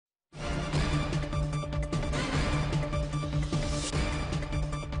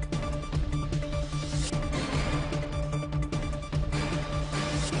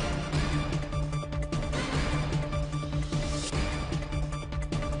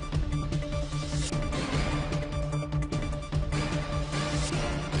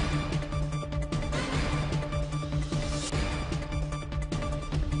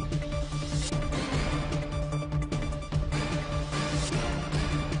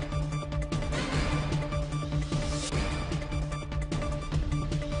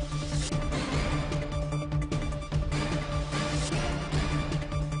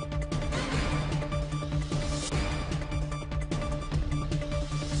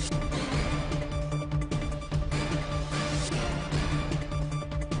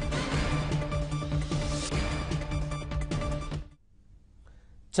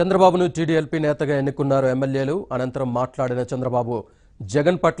చంద్రబాబును టీడీఎల్పీ నేతగా ఎన్నుకున్నారు ఎమ్మెల్యేలు. అనంతరం మాట్లాడిన చంద్రబాబు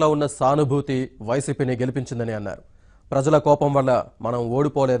జగన్ పట్ల ఉన్న సానుభూతి వైసీపీని గెలిపించిందని అన్నారు. ప్రజల కోపం వల్ల మనం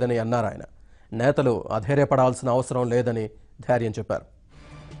ఓడిపోలేదని అన్నారు ఆయన. నేతలు అధైర్యపడాల్సిన అవసరం లేదని ధైర్యం చెప్పారు.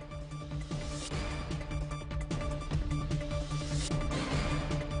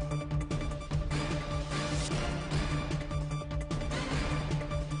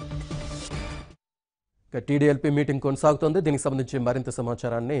 టీడీఎల్పీ మీటింగ్ కొనసాగుతోంది. దీనికి సంబంధించి మరింత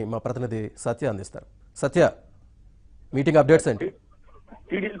సమాచారాన్ని మా ప్రతినిధి సత్య అందిస్తారు. సత్య, మీటింగ్ అప్డేట్స్ ఏంటి?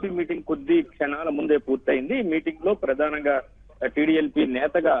 టీడీఎల్పీ మీటింగ్ కొద్ది క్షణాల ముందే పూర్తయింది. మీటింగ్ లో ప్రధానంగా టీడీఎల్పీ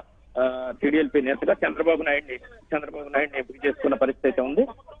నేతగా చంద్రబాబు నాయుడిని ఎంపిక చేసుకున్న పరిస్థితి ఉంది.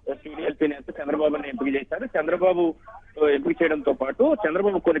 టీడీఎల్పీ నేత చంద్రబాబుని ఎంపిక చేశారు. చంద్రబాబు ఎంపిక చేయడంతో పాటు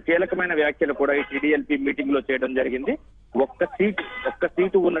చంద్రబాబు కొన్ని కీలకమైన వ్యాఖ్యలు కూడా ఈ టీడీఎల్పీ మీటింగ్ లో చేయడం జరిగింది.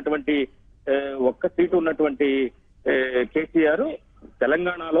 ఒక్క సీటు ఉన్నటువంటి కేసీఆర్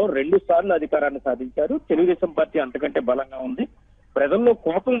తెలంగాణలో 2 సార్లు అధికారాన్ని సాధించారు. తెలుగుదేశం పార్టీ అంతకంటే బలంగా ఉంది. ప్రజల్లో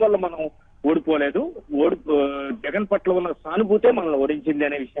కోపం వల్ల మనం ఓడిపోలేదు. జగన్ పట్ల ఉన్న సానుభూతే మనల్ని ఓడించింది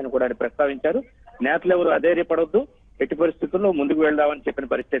అనే విషయాన్ని కూడా ఆయన ప్రస్తావించారు. నేతలు ఎవరు అధైర్యపడొద్దు, ఎట్టి పరిస్థితుల్లో ముందుకు వెళ్దామని చెప్పిన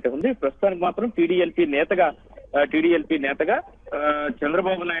పరిస్థితి ఉంది. ప్రస్తుతానికి మాత్రం టీడీఎల్పీ నేతగా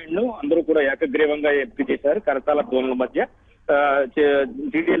చంద్రబాబు నాయుడును అందరూ కూడా ఏకగ్రీవంగా ఎంపిక చేశారు. కరతాల ధ్వనుల మధ్య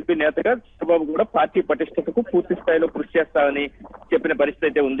టీడీఎల్పీ నేతగా చంద్రబాబు కూడా పార్టీ పటిష్టతకు పూర్తి స్థాయిలో కృషి చేస్తామని చెప్పిన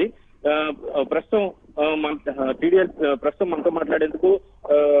పరిస్థితి ఉంది. ప్రస్తుతం మనతో మాట్లాడేందుకు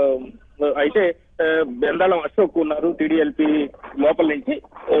అయితే బెందాళం అశోక్ ఉన్నారు. టీడీఎల్పీ లోపల నుంచి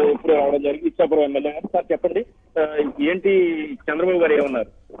ఇప్పుడు రావడం జరిగింది. ఇచ్చాపురం ఎమ్మెల్యే గారు, సార్ చెప్పండి, ఏంటి చంద్రబాబు గారు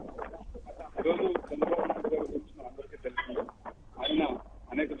ఏమన్నారు? ఈరోజు చంద్రబాబు నాయుడు గారి గురించి అందరికీ తెలిసింది. ఆయన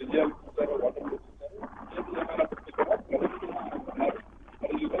అనేక విజయాలు చూశారు, ఓటమి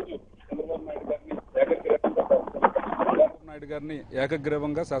గారిని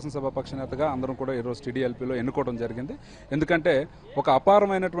ఏకగ్రీవంగా శాసనసభాపక్ష నేతగా అందరం కూడా ఈరోజు టీడీఎల్పీలో ఎన్నుకోవడం జరిగింది. ఎందుకంటే ఒక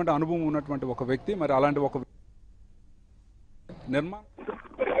అపారమైనటువంటి అనుభవం ఉన్నటువంటి ఒక వ్యక్తి, మరి అలాంటి ఒక నిర్మాణం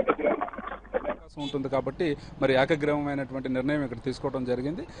ఉంటుంది కాబట్టి మరి ఏకగ్రీవమైనటువంటి నిర్ణయం ఇక్కడ తీసుకోవడం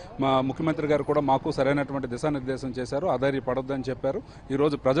జరిగింది. మా ముఖ్యమంత్రి గారు కూడా మాకు సరైనటువంటి దిశానిర్దేశం చేశారు. అధైర్యపడొద్దని చెప్పారు.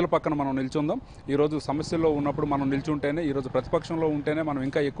 ఈరోజు ప్రజల పక్కన మనం నిల్చుందాం. ఈరోజు సమస్యల్లో ఉన్నప్పుడు మనం నిల్చుంటేనే, ఈరోజు ప్రతిపక్షంలో ఉంటేనే మనం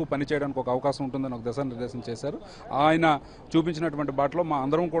ఇంకా ఎక్కువ పని చేయడానికి ఒక అవకాశం ఉంటుందని ఒక దిశానిర్దేశం చేశారు. ఆయన చూపించినటువంటి బాటలో మా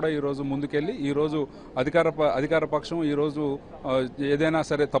అందరం కూడా ఈరోజు ముందుకెళ్ళి ఈరోజు అధికార పక్షం ఈరోజు ఏదైనా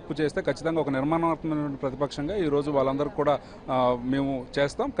సరే తప్పు చేస్తే ఖచ్చితంగా ఒక నిర్మాణాత్మకమైన ప్రతిపక్షంగా ఈరోజు వాళ్ళందరూ కూడా మేము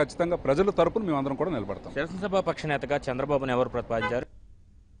చేస్తాం. ఖచ్చితంగా ప్రజల తరపున మేము అందరం కూడా నిలబడతాం. శాసనసభ పక్ష నేతగా చంద్రబాబును ఎవరు ప్రతిపాదించారు?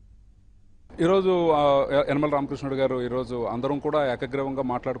 ఈరోజు యనమల రామకృష్ణుడు గారు ఈరోజు అందరం కూడా ఏకగ్రీవంగా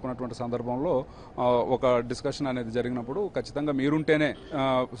మాట్లాడుకున్నటువంటి సందర్భంలో ఒక డిస్కషన్ అనేది జరిగినప్పుడు ఖచ్చితంగా మీరుంటేనే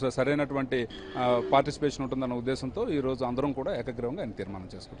సరైనటువంటి పార్టిసిపేషన్ ఉంటుందన్న ఉద్దేశంతో ఈరోజు అందరం కూడా ఏకగ్రీవంగా ఆయన తీర్మానం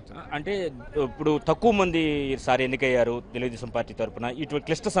చేసుకుంటాం. అంటే ఇప్పుడు తక్కువ మంది ఈసారి ఎన్నికయ్యారు తెలుగుదేశం పార్టీ తరఫున. ఇటువంటి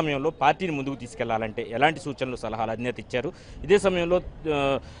క్లిష్ట సమయంలో పార్టీని ముందుకు తీసుకెళ్లాలంటే ఎలాంటి సూచనలు, సలహాలు అధినేత ఇచ్చారు? ఇదే సమయంలో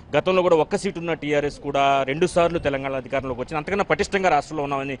గతంలో కూడా ఒక్క సీటు ఉన్న టీఆర్ఎస్ కూడా 2 సార్లు తెలంగాణ అధికారంలోకి వచ్చింది. అంతకన్నా పటిష్టంగా రాష్ట్రంలో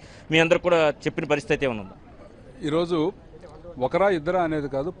ఉన్నామని మీ అందరూ కూడా చెప్పిన పరిస్థితి ఏమన్నా? ఈరోజు ఒకరా ఇద్దరా అనేది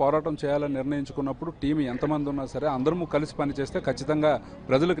కాదు, పోరాటం చేయాలని నిర్ణయించుకున్నప్పుడు టీం ఎంతమంది ఉన్నా సరే అందరము కలిసి పనిచేస్తే ఖచ్చితంగా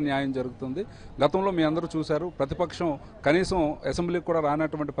ప్రజలకు న్యాయం జరుగుతుంది. గతంలో మీ అందరూ చూశారు, ప్రతిపక్షం కనీసం అసెంబ్లీకి కూడా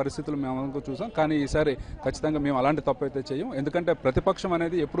రానటువంటి పరిస్థితులు మేము చూసాం. కానీ ఈసారి ఖచ్చితంగా మేము అలాంటి తప్పు అయితే చేయం. ఎందుకంటే ప్రతిపక్షం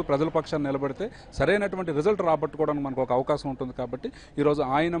అనేది ఎప్పుడు ప్రజల పక్షాన్ని నిలబడితే సరైనటువంటి రిజల్ట్ రాబట్టుకోవడానికి మనకు ఒక అవకాశం ఉంటుంది. కాబట్టి ఈరోజు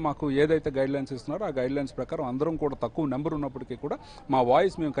ఆయన మాకు ఏదైతే గైడ్లైన్స్ ఇస్తున్నారో ఆ గైడ్లైన్స్ ప్రకారం అందరం కూడా తక్కువ నెంబర్ ఉన్నప్పటికీ కూడా మా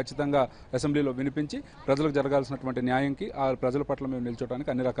వాయిస్ మేము ఖచ్చితంగా అసెంబ్లీలో వినిపించి ప్రజలకు జరగాల్సినటువంటి న్యాయంకి ప్రజల పట్ల మేము నిల్చోవడానికి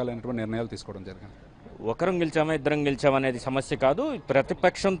అన్ని రకాలైనటువంటి నిర్ణయాలు తీసుకోవడం జరిగింది. ఒకరం గెలిచామా ఇద్దరం గెలిచామా అనేది సమస్య కాదు.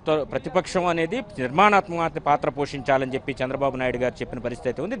 ప్రతిపక్షం అనేది నిర్మాణాత్మక పాత్ర పోషించాలని చెప్పి చంద్రబాబు నాయుడు గారు చెప్పిన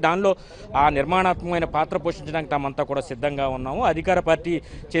పరిస్థితి ఉంది. దానిలో ఆ నిర్మాణాత్మకమైన పాత్ర పోషించడానికి తామంతా కూడా సిద్ధంగా ఉన్నాము. అధికార పార్టీ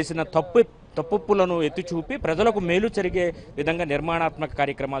చేసిన తప్పులను ఎత్తి చూపి ప్రజలకు మేలు జరిగే విధంగా నిర్మాణాత్మక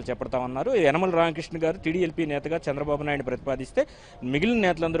కార్యక్రమాలు చేపడతామన్నారు. యనమల రామకృష్ణ గారు టీడీఎల్పీ నేతగా చంద్రబాబు నాయుడు ప్రతిపాదిస్తే మిగిలిన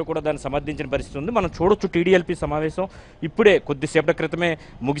నేతలందరూ కూడా దాన్ని సమర్థించిన పరిస్థితి ఉంది. మనం చూడొచ్చు, టీడీఎల్పీ సమావేశం ఇప్పుడే కొద్దిసేపటి క్రితమే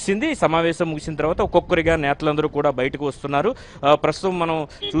ముగిసింది. సమావేశం ముగిసిన తర్వాత ఒక్కొక్కరిగా నేతలందరూ కూడా బయటకు వస్తున్నారు. ప్రస్తుతం మనం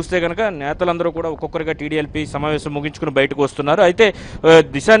చూస్తే కనుక నేతలందరూ కూడా ఒక్కొక్కరిగా టీడీఎల్పీ సమావేశం ముగించుకుని బయటకు వస్తున్నారు. అయితే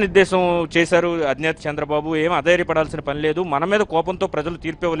దిశానిర్దేశం చేశారు అధినేత చంద్రబాబు. ఏం అధైర్యపడాల్సిన పని లేదు, మన మీద కోపంతో ప్రజలు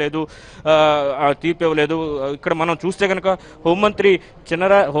తీర్పు ఇవ్వలేదు. ఇక్కడ మనం చూస్తే కనుక హోంమంత్రి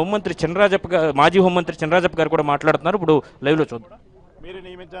చంద్రరాజప్ప మాజీ హోంమంత్రి చంద్రరాజప్ప గారు కూడా మాట్లాడుతున్నారు. ఇప్పుడు లైవ్ లో చూద్దాం. మీరు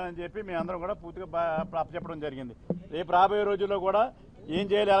నియమించాలని చెప్పి మీ అందరం కూడా పూర్తిగా చెప్పడం జరిగింది. రేపు రాబోయే రోజుల్లో కూడా ఏం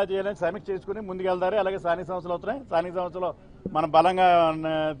చేయాలి, ఎలా చేయాలని సమీక్ష చేసుకుని ముందుకెళ్తారు. అలాగే స్థానిక సంస్థలు అవుతున్నాయి. స్థానిక సంస్థలు మనం బలంగా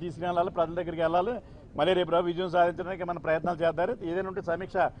తీసుకెళ్ళాలి, ప్రజల దగ్గరికి వెళ్ళాలి. మళ్ళీ రేపు విజయం సాధించడానికి మన ప్రయత్నాలు చేద్దారు. ఏదైనా ఉంటే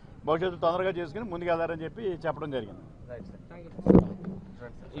సమీక్ష భవిష్యత్తు తొందరగా చేసుకుని ముందుకెళ్తారని చెప్పి చెప్పడం జరిగింది.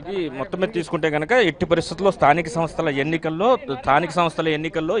 ఇది మొత్తం మీద తీసుకుంటే కనుక ఎట్టి పరిస్థితుల్లో స్థానిక సంస్థల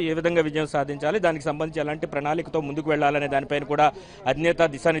ఎన్నికల్లో ఏ విధంగా విజయం సాధించాలి, దానికి సంబంధించి ఎలాంటి ప్రణాళికతో ముందుకు వెళ్లాలనే దానిపైన కూడా అధినేత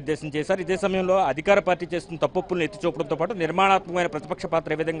దిశానిర్దేశం చేశారు. ఇదే సమయంలో అధికార పార్టీ చేస్తున్న తప్పులను ఎత్తిచూపడంతో పాటు నిర్మాణాత్మకమైన ప్రతిపక్ష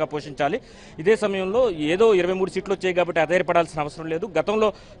పాత్ర ఏ విధంగా పోషించాలి, ఇదే సమయంలో ఏదో 23 సీట్లు వచ్చాయి కాబట్టి అధైర్యపడాల్సిన అవసరం లేదు. గతంలో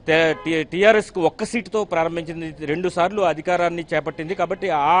టీఆర్ఎస్ కు 1 సీటుతో ప్రారంభించింది, 2 సార్లు అధికారాన్ని చేపట్టింది. కాబట్టి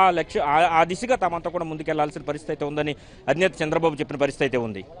ఆ దిశగా తామంతా కూడా ముందుకెళ్లాల్సిన పరిస్థితి అయితే ఉందని అధినేత చంద్రబాబు చెప్పిన పరిస్థితి అయితే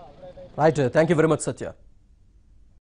ఉంది. Right, thank you very much Satya.